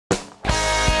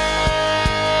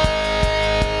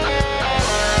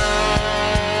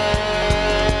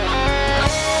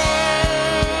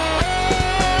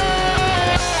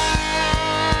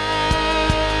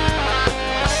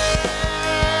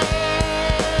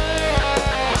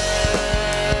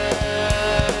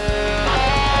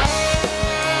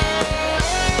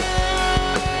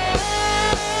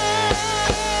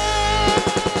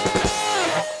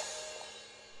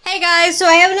guys, so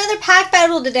I have another pack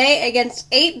battle today against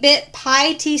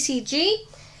 8BitPie TCG,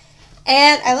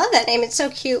 and I love that name, it's so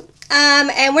cute.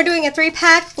 And we're doing a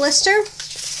 3-pack blister,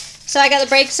 so I got the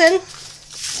breaks in,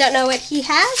 don't know what he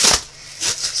has,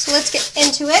 so let's get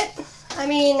into it. I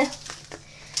mean,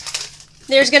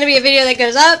 there's going to be a video that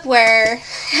goes up where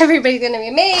everybody's going to be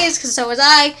amazed, because so was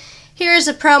I. Here's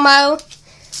a promo.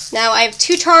 Now I have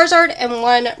 2 Charizard and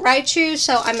 1 Raichu,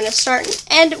 so I'm going to start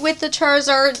and end with the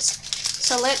Charizards.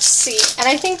 So let's see. And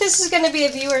I think this is going to be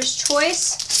a viewer's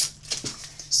choice.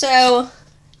 So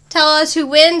tell us who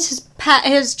wins.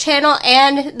 His channel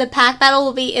and the pack battle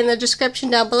will be in the description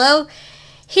down below.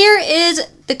 Here is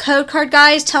the code card,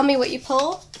 guys. Tell me what you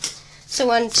pull. So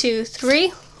 1, 2, 3.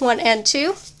 1 and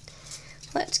 2.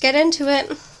 Let's get into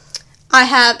it. I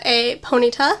have a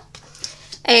Ponyta,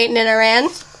 a Nidoran,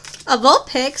 a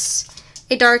Vulpix,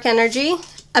 a Dark Energy,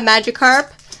 a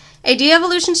Magikarp, a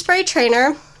De-Evolution Spray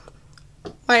Trainer,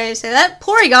 why did I say that?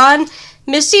 Porygon,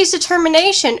 Misty's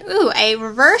Determination, ooh, a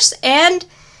Reverse, and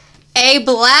a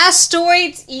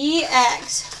Blastoise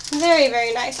EX. Very,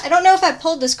 very nice. I don't know if I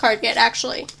pulled this card yet,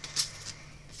 actually.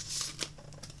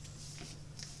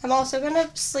 I'm also going to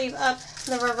sleeve up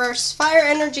the Reverse Fire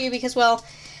Energy because, well,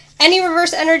 any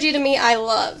Reverse Energy to me I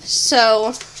love.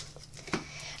 So,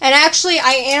 and actually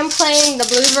I am playing the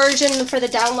blue version for the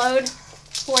download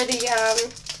for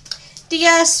the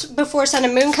DS before Sun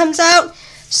and Moon comes out.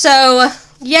 So,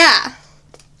 yeah.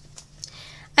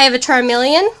 I have a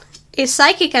Charmeleon, a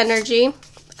Psychic Energy,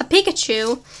 a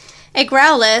Pikachu, a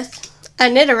Growlithe, a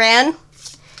Nidoran,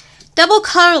 double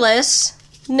colorless,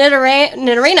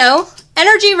 Nidorino,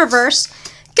 Energy Reverse,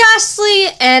 Ghastly,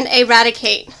 and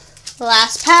Eradicate.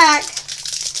 Last pack.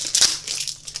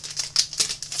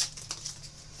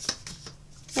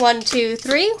 1, 2,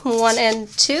 3. 1 and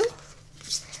 2.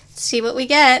 Let's see what we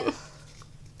get.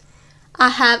 I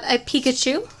have a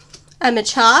Pikachu, a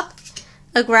Machop,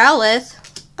 a Growlithe,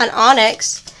 an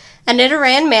Onix, a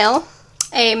Nidoran Male,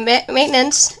 a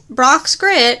Maintenance, Brock's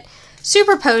Grit,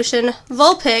 Super Potion,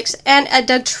 Vulpix, and a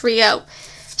Dugtrio.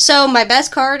 So my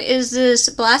best card is this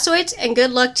Blastoise, and good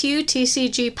luck to you,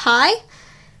 TCG Pie.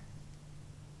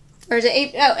 Or is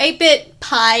it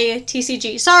 8BitPie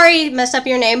TCG. Sorry, messed up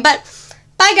your name, but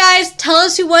bye guys. Tell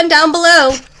us who won down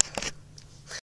below.